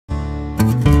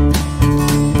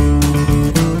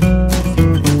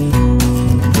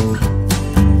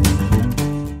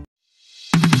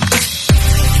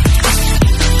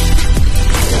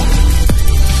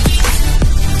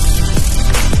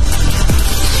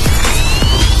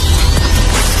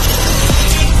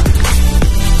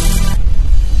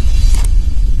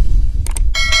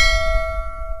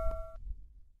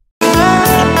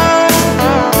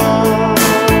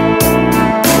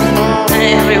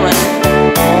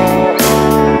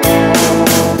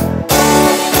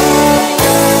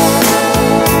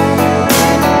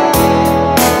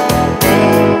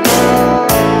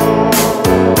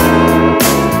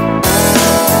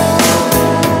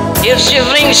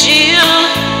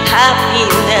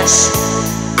happiness,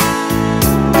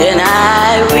 then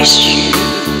I wish you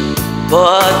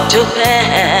for to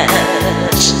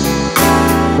pass.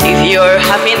 If your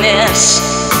happiness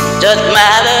that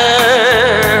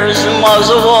matters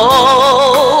most of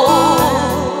all,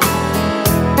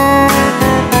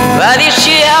 but if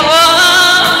she ever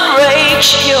breaks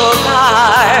your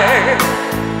heart,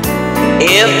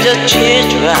 if the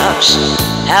teardrops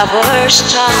ever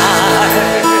start,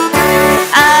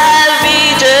 I'll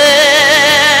be there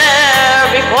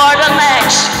before the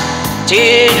next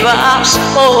teardrops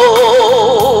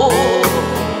fall.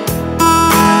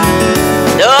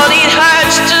 Though it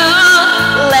hurts to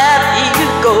let you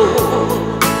go,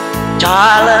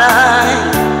 darling,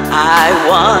 I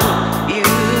want you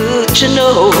to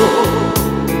know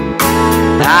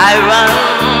I run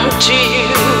to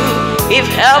you if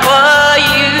ever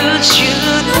you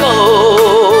should go.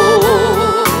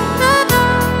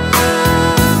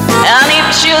 And if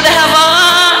you'd ever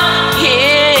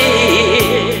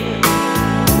hear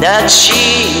that she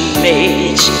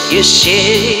makes you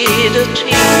shed a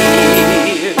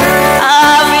tear,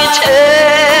 I'll be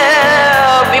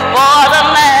there before the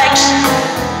next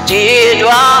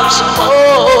teardrops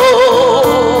falls.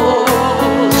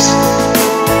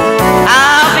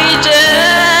 I'll be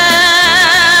there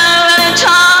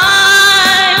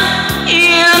anytime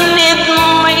you need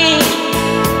me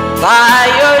by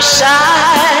your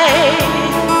side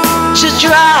to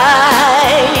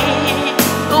dry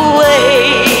away.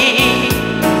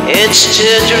 It's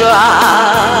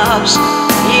teardrops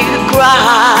you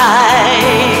cry,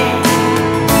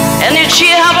 and if she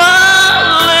ever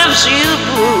leaves you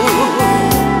blue,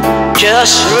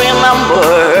 just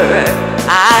remember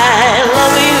I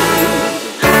love you.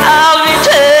 I'll be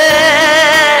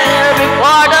there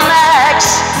before the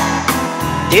next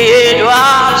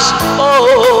teardrops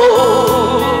falls.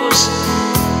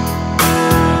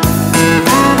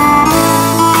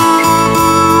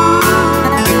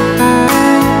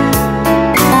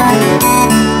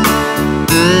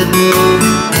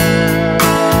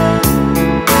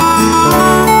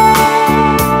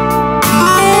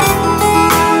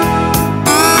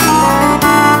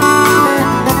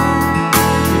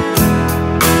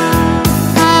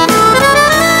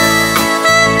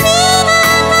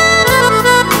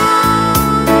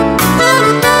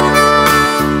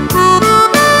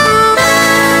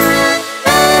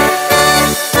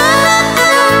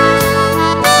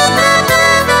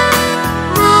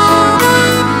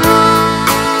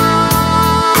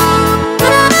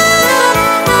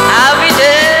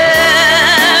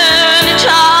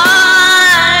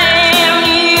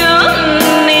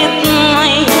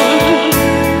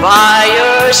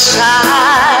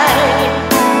 Side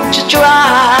to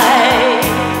dry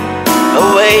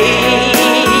away.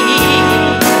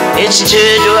 It's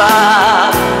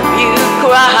teardrop you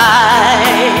cry.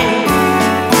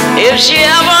 If she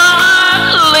ever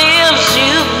leaves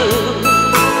you blue,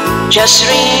 just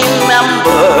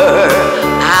remember